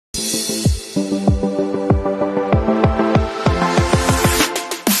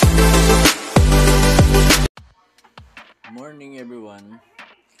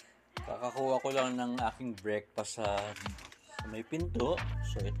ko lang ng aking breakfast sa may pinto.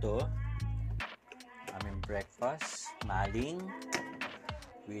 So ito, aming breakfast, maling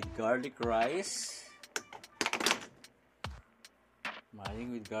with garlic rice.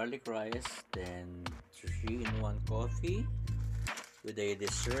 Maling with garlic rice, then 3-in-1 coffee with a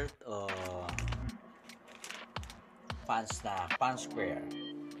dessert pan square.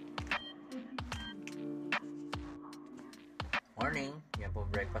 Morning, yan po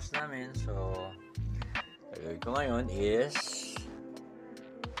breakfast namin. So gagawin ko ngayon is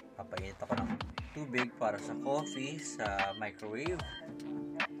papainit ako ng tubig para sa coffee sa microwave.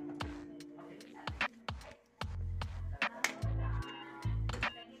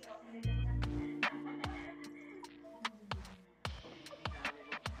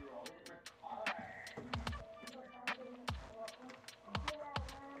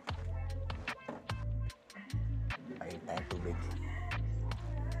 Painit tayong tubig.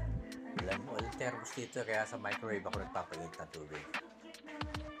 Alam mo, termos dito, kaya sa microwave ako nagpapainit ng tubig.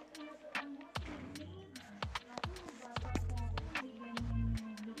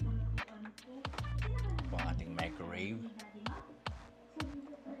 Ito ang ating microwave.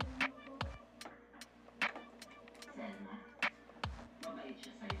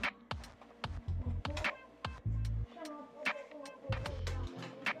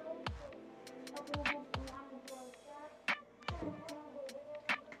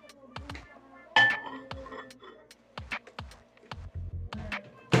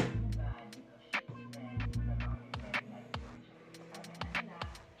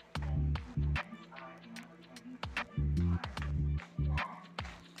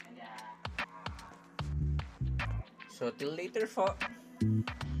 So, till later po.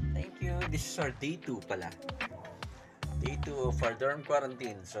 Thank you. This is our day 2 pala. Day 2 of our dorm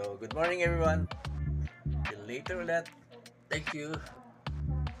quarantine. So, good morning everyone. Till later ulit. Thank you.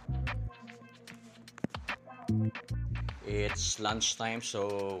 It's lunchtime,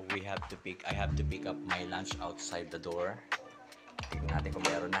 so I have to pick up my lunch outside the door. Tingnan natin kung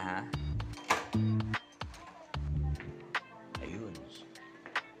meron na, ha. Ayun.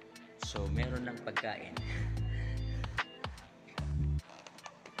 So, meron ng pagkain.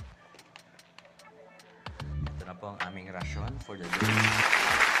 Ito na po ang aming rasyon for the day.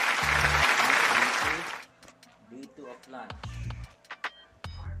 Day 2 of lunch.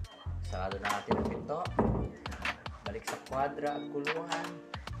 Sarado na natin ang pinto. Balik sa kwadra at kulungan.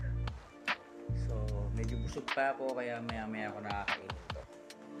 So, medyo busog pa ako, kaya maya-maya ako nakakain ito.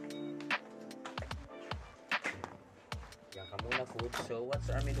 Yan ka muna food. So, what's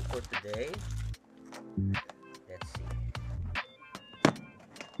our menu for today? Let's see.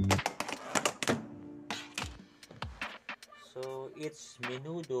 So, it's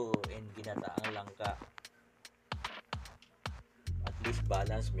menudo and ginataang langka. At least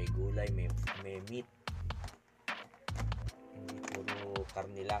balance, may gulay, may meat. Hindi puro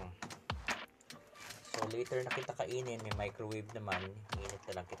karne lang. So, later na kita kainin, may microwave naman. Init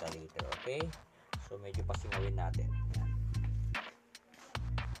na lang kita later, okay? So, medyo pasingawin natin. Yan.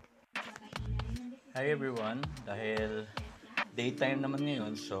 Hi everyone! Dahil daytime naman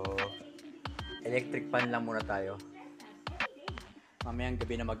ngayon, so electric fan lang muna tayo. Mamayang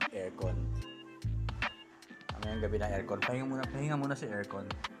gabi na mag-aircon. Mamayang gabi na aircon. Pahinga muna sa aircon.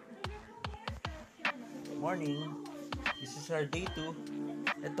 Morning! This is our day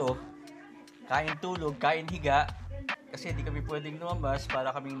 2. Ito, kain tulog, kain higa. Kasi di kami pwedeng lumabas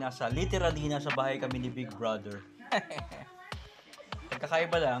para kaming literally nasa bahay kami ni Big Brother.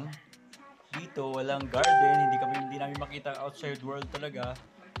 Pagkakaiba lang, dito walang garden, hindi namin makita ang outside world talaga.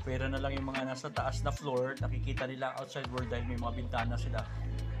 Pwera na lang yung mga nasa taas na floor, nakikita nila ang outside world dahil may mga bintana sila.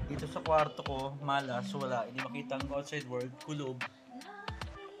 Dito sa kwarto ko, malas, wala, hindi makita ang outside world, kulob.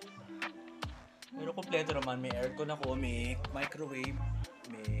 Pero kompleto naman, may aircon ako, may microwave,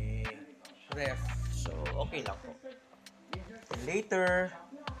 may ref, so okay lang po. Later!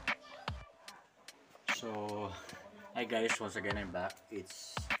 So, hi guys, once again I'm back.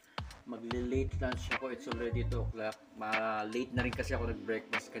 It's magle-late lunch ako. It's already 2 o'clock. Late na rin kasi ako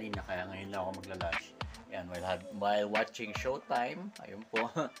nag-breakfast kanina, kaya ngayon lang ako magla-lunch. Yan, while watching Showtime, ayun po.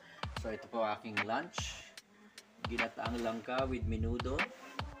 So, ito po aking lunch. Ginataang langka with menudo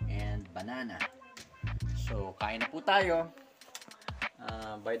and banana. So, kain na po tayo.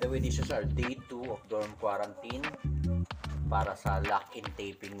 By the way, this is our day 2 of dorm quarantine para sa lock-in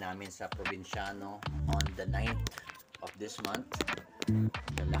taping namin sa Provinciano on the 9th of this month.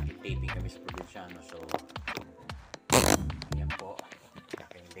 The lock-in taping kami sa Provinciano. So, yan po.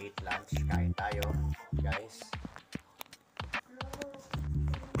 Aking late lunch. Kain tayo, guys.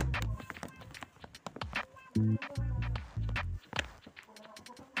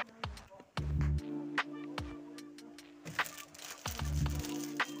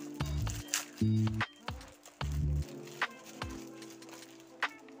 Yum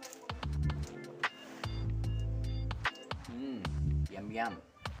yum.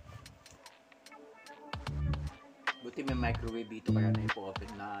 Buti may microwave dito kaya na-open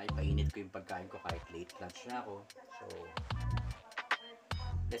na ipainit ko yung pagkain ko kahit late lunch na ako. So,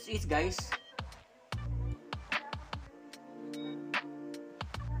 let's eat guys.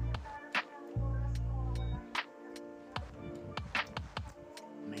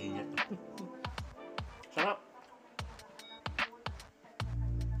 Mainit. Sarap.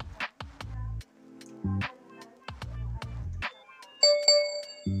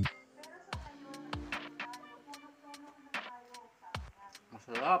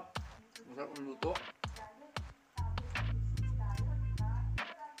 Masarap. Masarap ang luto.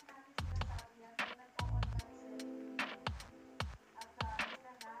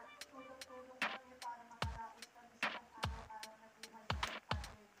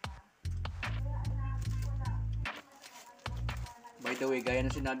 By the way, gaya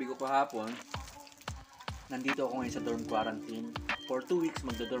ng sinabi ko kahapon, nandito ako ngayon sa dorm quarantine. For 2 weeks,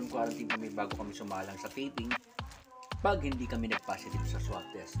 magdo-dorm quarantine kami bago kami sumalang sa taping. Pag hindi kami nag-positive sa swab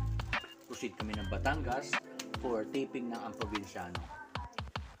test, proceed kami ng Batangas for taping ng ang probinsyano.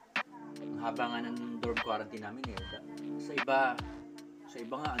 Ang haba nga ng dorm quarantine namin eh. Sa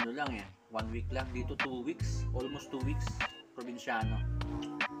iba nga ano lang eh, 1 week lang. Dito 2 weeks, almost 2 weeks, probinsyano.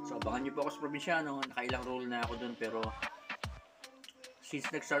 So abangan nyo po ako sa probinsyano, nakailang role na ako doon pero since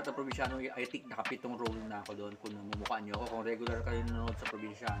nag-start ang probinsyano, I think nakapitong role na ako doon. Kung namumukhaan nyo ako, kung regular kayo nanonood sa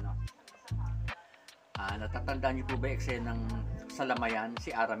probinsyano. Natatandaan niyo po ba eksenang sa Lamayan,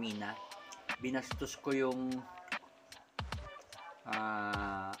 si Aramina? Binastos ko yung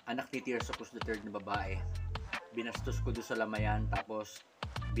anak ni Tirsos III na babae. Binastos ko doon sa Lamayan, tapos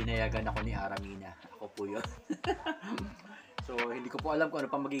binayagan ako ni Aramina. Ako po yun. So, hindi ko po alam kung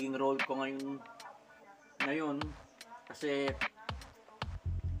ano pa magiging role ko ngayon. Kasi,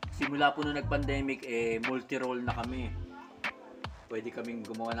 simula po nung nag-pandemic, multi-role na kami. Pwede kaming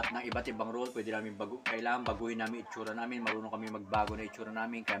gumawa ng iba't ibang role, pwede namin kailangan baguhin namin itsura namin, marunong kami magbago na itsura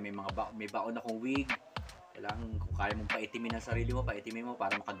namin, kaya may baon akong wig. Kailangan kung kaya mong paitimin ang sarili mo, paitimin mo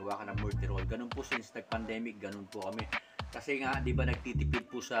para makagawa ka ng multi-role. Ganun po since nag-pandemic, ganun po kami. Kasi nga, di ba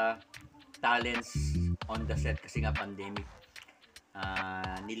nagtitipid po sa talents on the set kasi nga pandemic.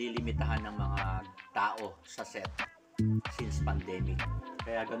 Nililimitahan ng mga tao sa set since pandemic.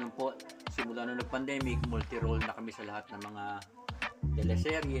 Kaya ganun po, simula nung nag-pandemic, multi-role na kami sa lahat ng mga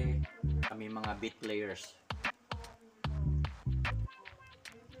teleserye, kami mga beat players.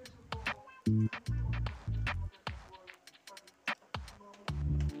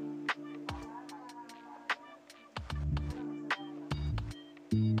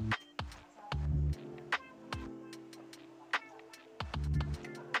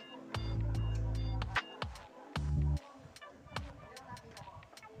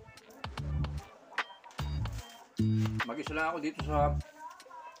 Mag-isa lang ako dito sa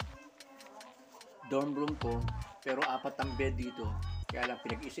dorm room ko, pero 4 ang bed dito. Kaya lang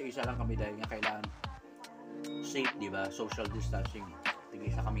pinag-isa-isa lang kami dahil nga kailangan safe, di ba? Social distancing.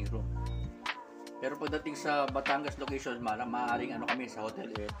 Tig-isa kaming room. Pero pagdating sa Batangas location, maaaring ano kami sa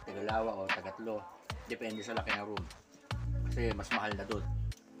Hotel Tagalawa o Tagatlo. Depende sa laki ng room. Kasi mas mahal na doon.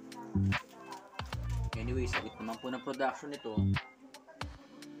 Anyway, sagot naman po ng production nito.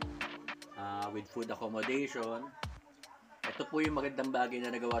 With food accommodation. Ito po yung magandang bagay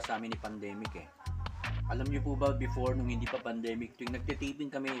na nagawa sa amin ni pandemic eh. Alam niyo po ba before nung hindi pa pandemic, tuwing nagtitaping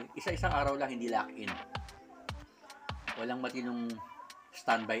kami, isa-isang araw lang hindi lock-in. Walang matinong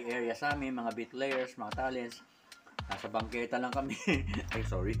standby area sa amin, mga beat players, mga talents. Nasa bangketa lang kami. Ay,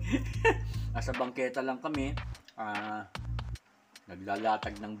 sorry. Nasa bangketa lang kami.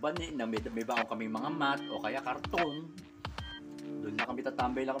 Naglalatag ng bani, may baong kami mga mat o kaya karton. Doon na kami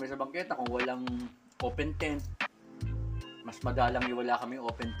tatambay lang kami sa bangketa kung walang open tent. Mas madalang yung wala kami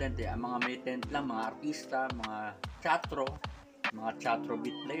open tent eh. Ang mga may tent lang, mga artista, mga chatro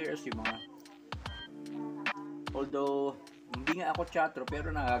beat players, yung mga although hindi nga ako chatro pero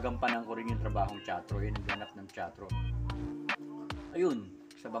nagagampanan ko rin yung trabahong chatro, yung nagganap ng chatro. Ayun,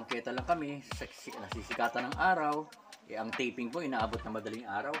 sa bangketa lang kami, nasisikatan ng araw. Ang taping po inaabot na madaling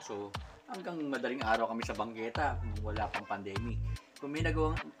araw, so hanggang madaling araw kami sa bangketa kung wala pang pandemic. Kung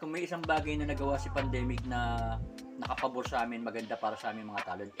may isang bagay na nagawa si pandemic na nakapabor sa amin, maganda para sa aming mga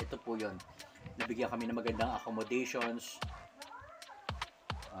talent, ito po yon. Nabigyan kami ng magandang accommodations,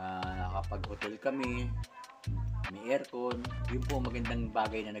 nakapag-hotel kami, may aircon. Yun po magandang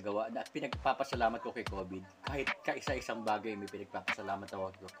bagay na nagawa. At pinagpapasalamat ko kay COVID. Kahit kaisa-isang bagay may pinagpapasalamat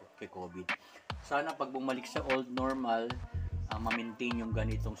ako kay COVID. Sana pag bumalik sa old normal, ma-maintain yung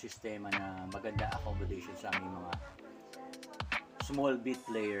ganitong sistema na maganda accommodation sa aming mga small beat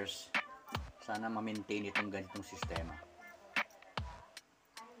players. Sana ma-maintain itong ganitong sistema.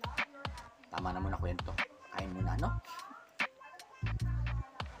 Tama na muna kwento. Kain muna, no?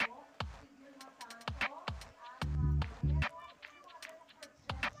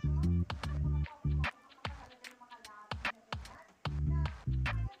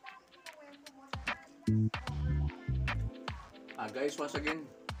 Guys, once again,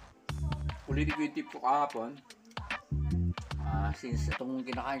 ulitin ko yung tip ko kahapon. Since itong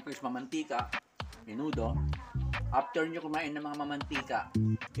kinakain ko is mamantika, menudo, after nyo kumain ng mga mamantika,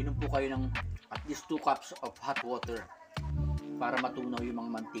 inom po kayo ng at least 2 cups of hot water para matunaw yung mga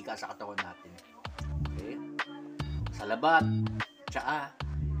mantika sa katawan natin. Okay? Salabat, tsaa,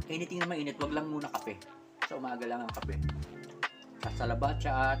 anything na mainit, wag lang muna kape. Sa umaga lang ang kape. Salabat,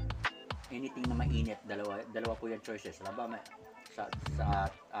 tsaa, anything na mainit, dalawa po yung choices. Salabat,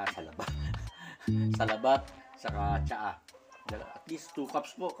 salabat, saka tsaa. At least 2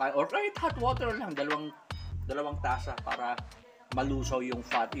 cups po, or kahit hot water lang, dalawang tasa para malusaw yung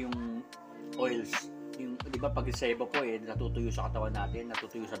fat, yung oils. Yung, di ba pag sebo po natutuyo sa katawan natin,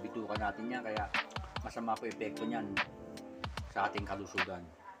 natutuyo sa bituka natin yan, kaya masama po epekto niyan sa ating kalusugan.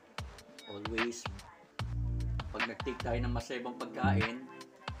 Always, pag nag-take tayo ng masebang pagkain,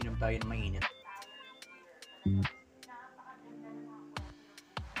 inom tayo ng mainit.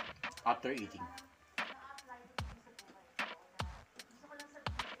 After eating.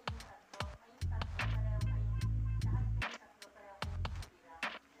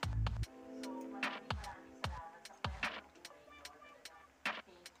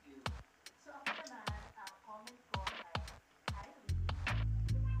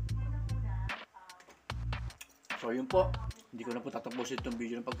 So yun po, hindi ko na po tatapusin itong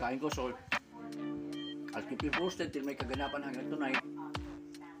video ng pagkain ko. So I'll keep you posted till may kaganapan hanggang tonight.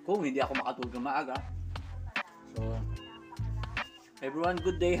 Kung hindi ako makatulog ng maaga. So everyone,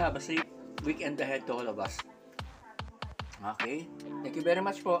 good day, have a safe weekend ahead to all of us. Okay, thank you very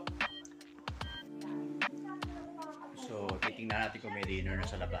much po. So titingnan natin kung may dinner na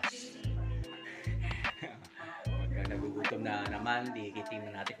sa labas. Pag nagugutom na naman,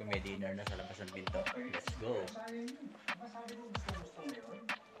 titingnan natin kung may dinner na sa labas ng pinto. Let's go.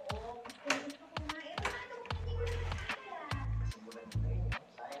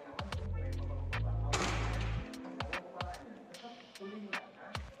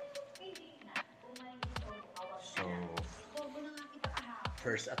 So,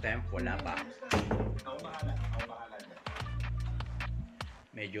 first attempt, wala pa.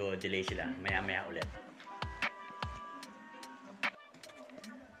 Medyo delay sila. Maya-maya ulit.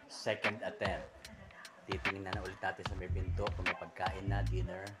 Second attempt. Titingnan na ulit natin sa may pinto kung may pagkain na,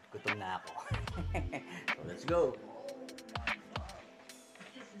 dinner. Gutom na ako. So, let's go!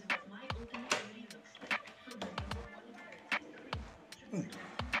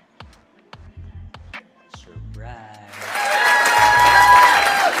 Surprise!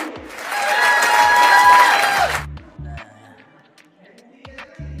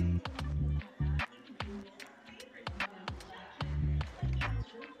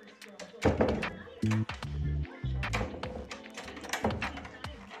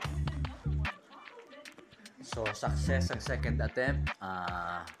 So, success ang second attempt.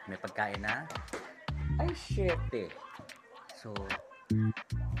 May pagkain na. Ay, shit eh. So,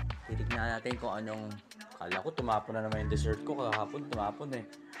 titignan natin kung anong... Kala ko tumapon na naman yung dessert ko. Kahapon tumapon eh.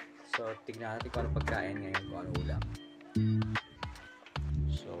 So, tignan natin kung anong pagkain ngayon, kung anong ulam.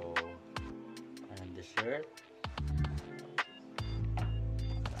 So, anong dessert?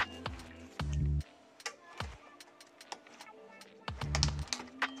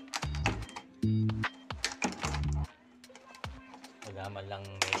 Naman lang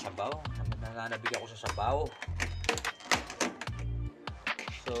may sabaw. Nananabig ako sa sabaw.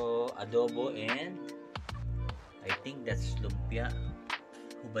 So, adobo and I think that's lumpia.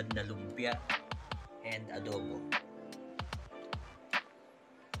 Hubad na lumpia and adobo.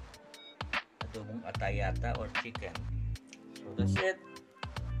 Adobong atay yata or chicken. So, that's it.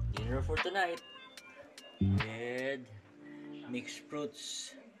 Dinner for tonight. With mixed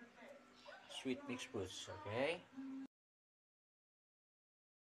fruits. Sweet mixed fruits. Okay?